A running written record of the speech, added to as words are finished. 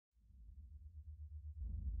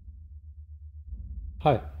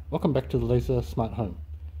Hi, welcome back to the Laser Smart Home.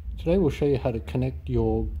 Today we'll show you how to connect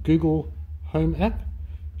your Google Home app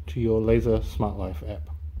to your Laser Smart Life app.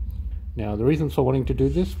 Now the reasons for wanting to do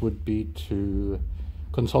this would be to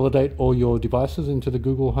consolidate all your devices into the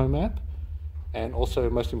Google Home app, and also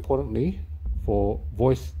most importantly for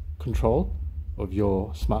voice control of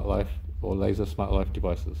your Smart Life or Laser Smart Life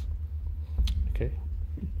devices. Okay,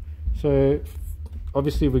 so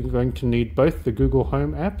obviously we're going to need both the Google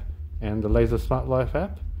Home app and the Laser Smart Life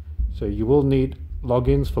app. So you will need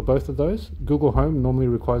logins for both of those. Google Home normally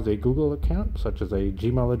requires a Google account, such as a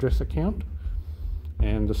Gmail address account,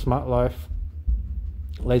 and the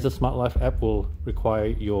Laser Smart Life app will require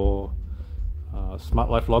your Smart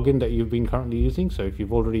Life login that you've been currently using. So if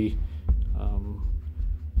you've already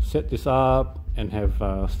set this up and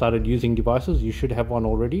have started using devices, you should have one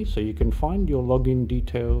already. So you can find your login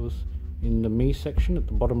details in the Me section at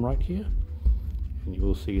the bottom right here, and you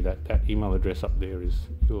will see that that email address up there is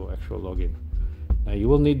your actual login. Now you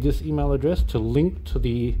will need this email address to link to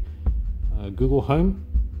the Google Home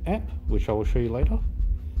app, which I will show you later.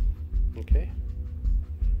 Okay,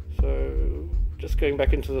 so just going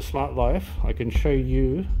back into the Smart Life, I can show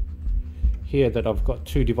you here that I've got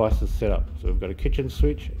two devices set up. So we've got a kitchen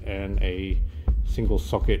switch and a single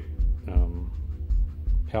socket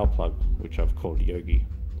power plug, which I've called Yogi.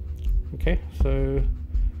 Okay, so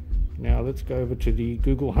now let's go over to the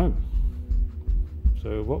Google Home.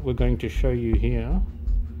 So what we're going to show you here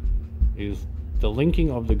is the linking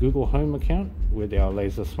of the Google Home account with our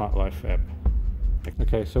Laser Smart Life app.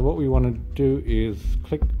 Okay, so what we want to do is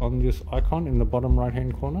click on this icon in the bottom right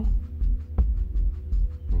hand corner.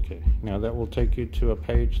 Okay, now that will take you to a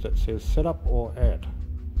page that says set up or add.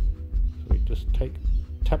 So we just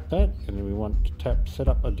tap that, and then we want to tap set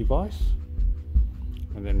up a device,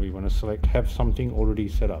 and then we want to select have something already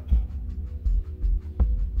set up.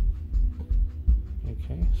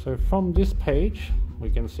 Okay, so from this page we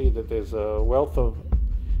can see that there's a wealth of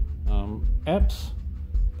apps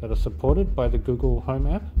that are supported by the Google Home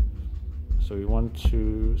app. So we want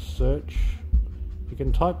to search. You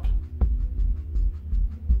can type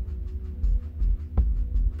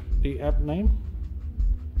the app name,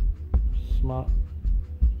 Smart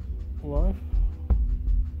Life.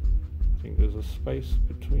 I think there's a space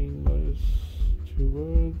between those two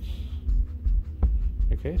words.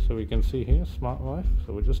 Okay, so we can see here Smart Life,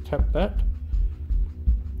 so we'll just tap that.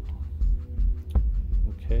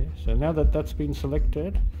 Okay, so now that that's been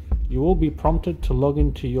selected, you will be prompted to log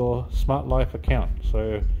into your Smart Life account.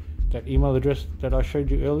 So that email address that I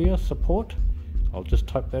showed you earlier, support, I'll just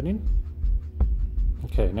type that in.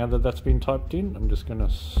 Okay, now that that's been typed in, I'm just going to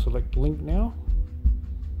select link now.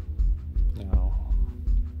 Now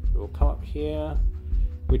it will come up here.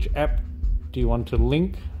 Which app do you want to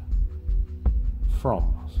link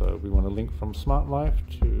from? So we want to link from Smart Life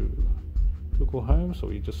to Google Home, so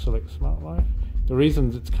we just select Smart Life. The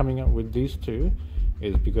reasons it's coming up with these two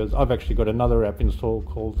is because I've actually got another app installed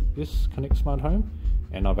called this Connect Smart Home,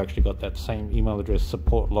 and I've actually got that same email address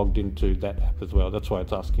support logged into that app as well. That's why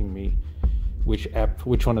it's asking me which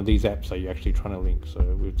one of these apps are you actually trying to link. So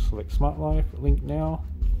we'd select Smart Life, link now,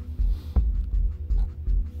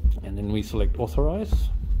 and then we select authorize.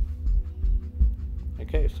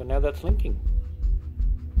 Okay, so now that's linking.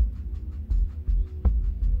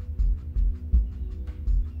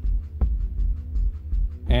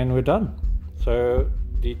 And we're done. So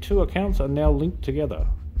the two accounts are now linked together.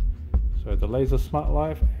 So the Laser Smart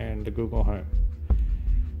Life and the Google Home.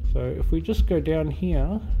 So if we just go down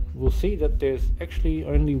here, we'll see that there's actually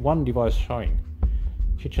only one device showing,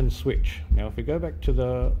 kitchen switch. Now if we go back to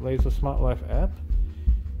the Laser Smart Life app,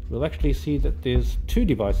 we'll actually see that there's two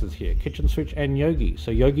devices here, kitchen switch and Yogi. So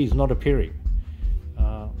Yogi is not appearing.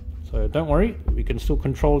 So don't worry, we can still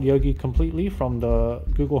control Yogi completely from the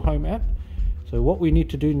Google Home app. So what we need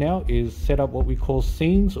to do now is set up what we call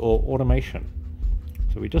scenes or automation.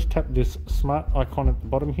 So we just tap this smart icon at the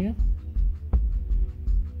bottom here.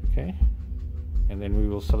 Okay, and then we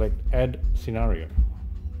will select add scenario.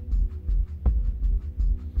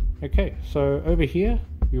 Okay, so over here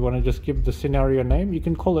we want to just give the scenario name. You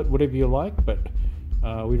can call it whatever you like, but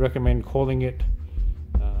we recommend calling it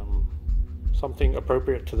something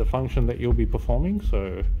appropriate to the function that you'll be performing.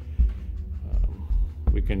 So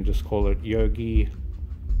we can just call it Yogi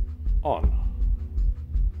on.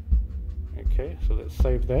 Okay, so let's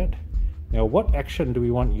save that. Now what action do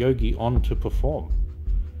we want Yogi on to perform?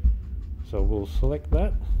 So we'll select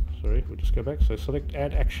that. Sorry, we'll just go back. So select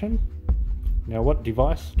add action. Now what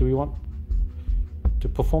device do we want to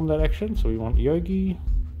perform that action? So we want Yogi.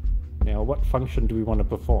 Now what function do we want to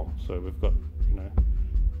perform? So we've got,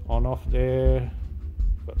 on off there,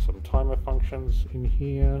 Got some timer functions in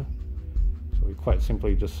here. So we quite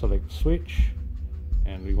simply just select switch,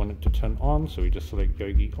 and we want it to turn on, so we just select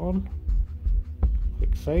Yogi on,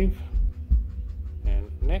 click save, and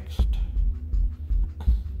next.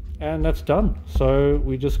 And that's done. So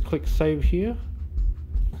we just click save here.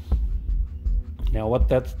 Now what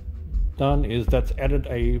that's done is that's added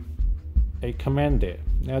a command there.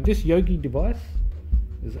 Now this Yogi device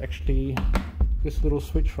is actually this little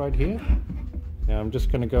switch right here. Now I'm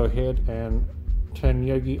just going to go ahead and turn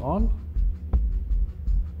Yogi on.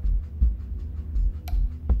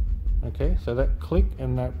 Okay, so that click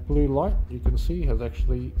and that blue light you can see has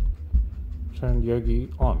actually turned Yogi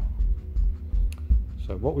on.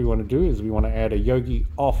 So what we want to do is we want to add a Yogi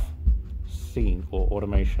off scene or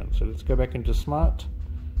automation. So let's go back into Smart,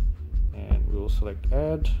 and we'll select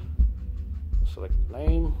add, select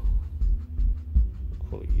name, we'll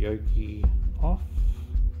call it Yogi off,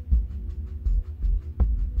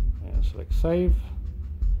 and select save.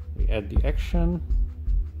 We add the action,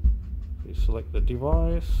 we select the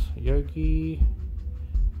device, Yogi,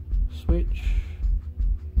 switch,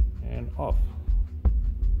 and off,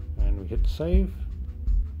 and we hit save,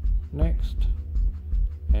 next,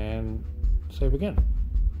 and save again.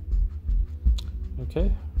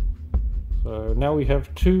 Okay, so now we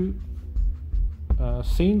have two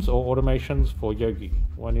scenes or automations for Yogi.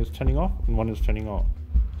 One is turning off and one is turning on.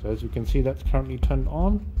 So as you can see, that's currently turned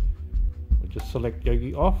on. We just select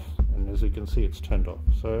Yogi off, and as you can see, it's turned off.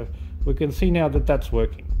 So we can see now that that's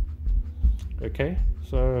working. Okay,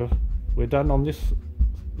 so we're done on this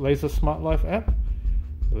Laser Smart Life app.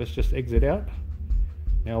 So let's just exit out.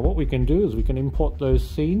 Now what we can do is we can import those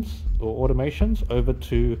scenes or automations over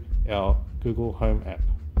to our Google Home app.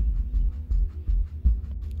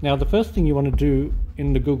 Now the first thing you want to do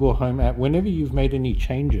in the Google Home app, whenever you've made any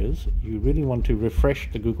changes, you really want to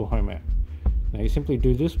refresh the Google Home app. Now you simply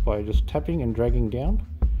do this by just tapping and dragging down.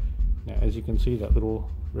 Now as you can see, that little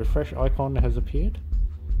refresh icon has appeared.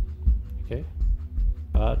 Okay,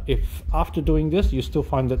 if after doing this you still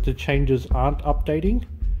find that the changes aren't updating,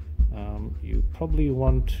 you probably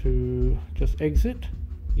want to just exit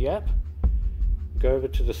the app, go over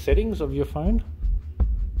to the settings of your phone,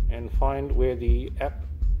 and find where the app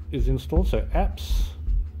is installed. So apps.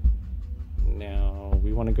 Now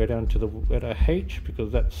we want to go down to the letter H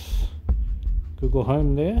because that's Google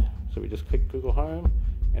Home there. So we just click Google Home,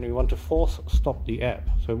 and we want to force stop the app.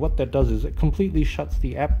 So what that does is it completely shuts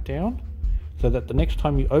the app down, so that the next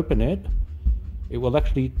time you open it, it will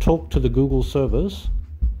actually talk to the Google servers.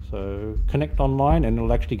 So connect online, and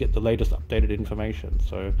it'll actually get the latest updated information.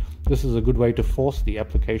 So this is a good way to force the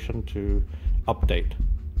application to update.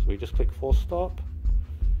 So we just click force stop.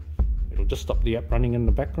 It'll just stop the app running in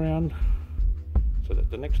the background, so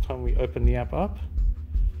that the next time we open the app up,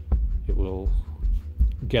 it will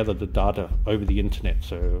gather the data over the internet.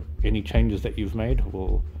 So any changes that you've made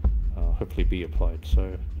will hopefully be applied.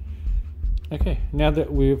 So okay, now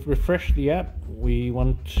that we've refreshed the app, we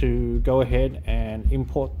want to go ahead and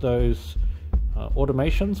import those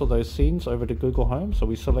automations or those scenes over to Google Home. So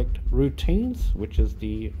we select routines, which is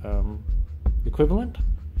the equivalent.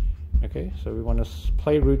 Okay, so we want to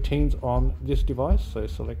play routines on this device. So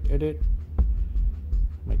select edit,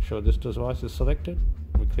 make sure this device is selected,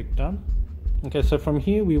 we click done. Okay, so from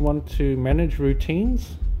here we want to manage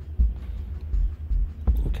routines.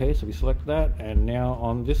 Okay, so we select that, and now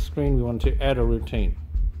on this screen we want to add a routine.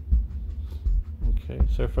 Okay,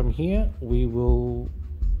 so from here we will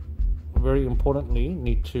very importantly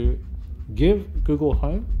need to give Google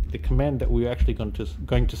Home the command that we're actually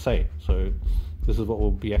going to say. So this is what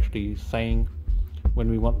we'll be actually saying when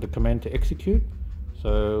we want the command to execute.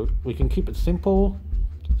 So we can keep it simple.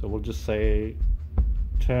 So we'll just say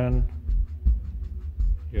turn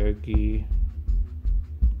Yogi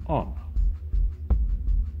on.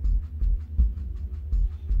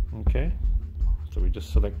 Okay, so we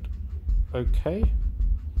just select OK.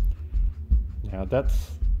 Now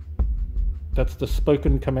that's the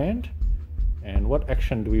spoken command, and what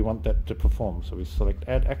action do we want that to perform? So we select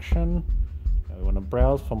add action. Now we want to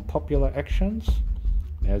browse from popular actions.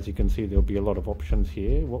 Now, as you can see, there'll be a lot of options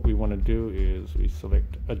here. What we want to do is we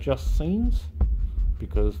select adjust scenes,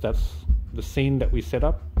 because that's the scene that we set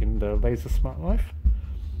up in the Laser Smart Life.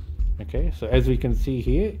 Okay, so as we can see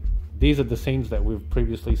here, these are the scenes that we've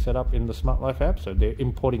previously set up in the Smart Life app, so they're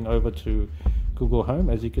importing over to Google Home,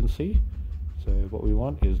 as you can see. So what we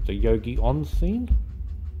want is the Yogi on scene.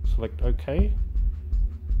 Select OK,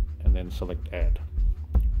 and then select add.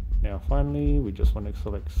 Now finally, we just want to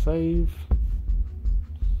select save.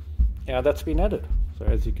 Now that's been added. So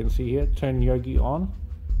as you can see here, turn Yogi on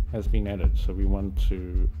has been added. So we want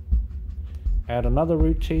to add another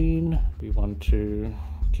routine. We want to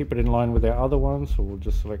keep it in line with our other one, so we'll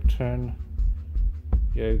just select turn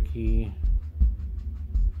yogi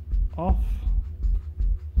off.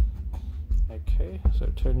 Okay, so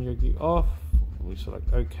turn yogi off, we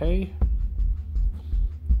select OK.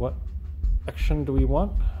 What action do we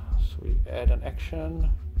want? So we add an action,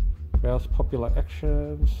 browse popular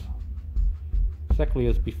actions, exactly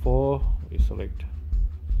as before. We select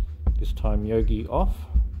this time yogi off.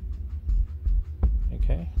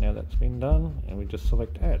 Okay, now that's been done, and we just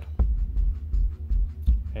select add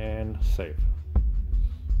and save.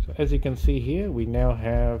 So as you can see here, we now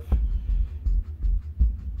have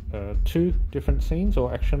two different scenes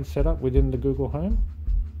or actions set up within the Google Home.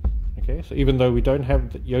 Okay, so even though we don't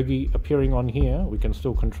have the yogi appearing on here, we can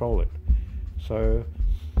still control it. So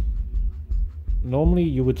normally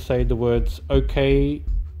you would say the words OK,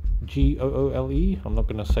 G-O-O-L-E. I'm not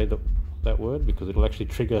going to say that word because it'll actually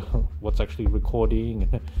trigger what's actually recording,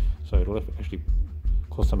 so it'll actually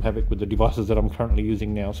cause some havoc with the devices that I'm currently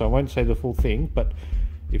using now. So I won't say the full thing, but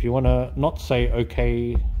if you want to not say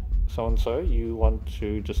OK so and so, you want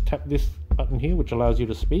to just tap this button here, which allows you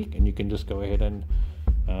to speak, and you can just go ahead and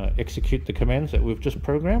execute the commands that we've just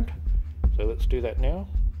programmed. So let's do that now.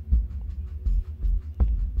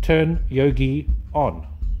 Turn yogi on.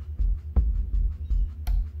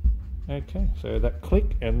 Okay, so that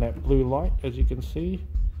click and that blue light, as you can see,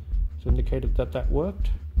 it's indicated that that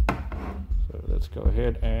worked. So let's go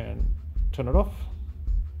ahead and turn it off.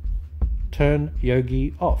 Turn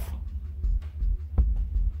yogi off.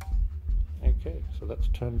 Okay, so that's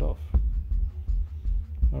turned off.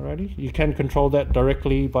 Alrighty, you can control that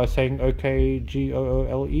directly by saying OK,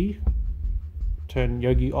 G-O-O-L-E, turn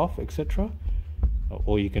yogi off, etc.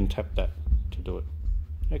 Or you can tap that to do it.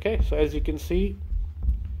 Okay, so as you can see,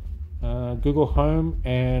 Google Home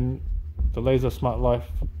and the Laser Smart Life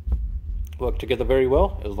work together very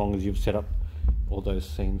well, as long as you've set up all those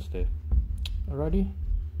scenes there. Alrighty,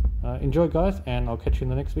 enjoy guys, and I'll catch you in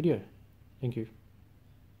the next video. Thank you.